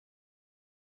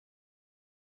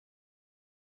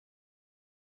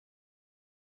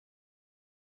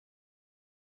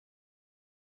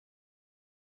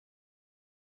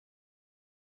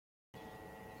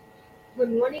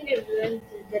Good morning, everyone.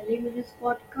 This is the Limitless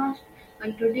Podcast,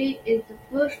 and today is the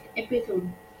first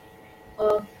episode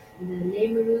of the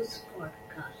Limitless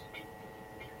Podcast.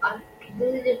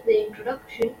 This is just the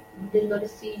introduction. This is not a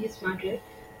serious matter.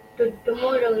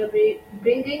 Tomorrow, I will be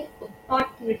bringing a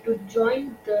partner to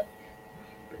join the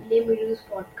Limitless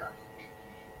Podcast.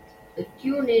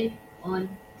 Tune in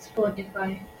on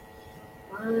Spotify.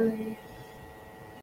 Bye.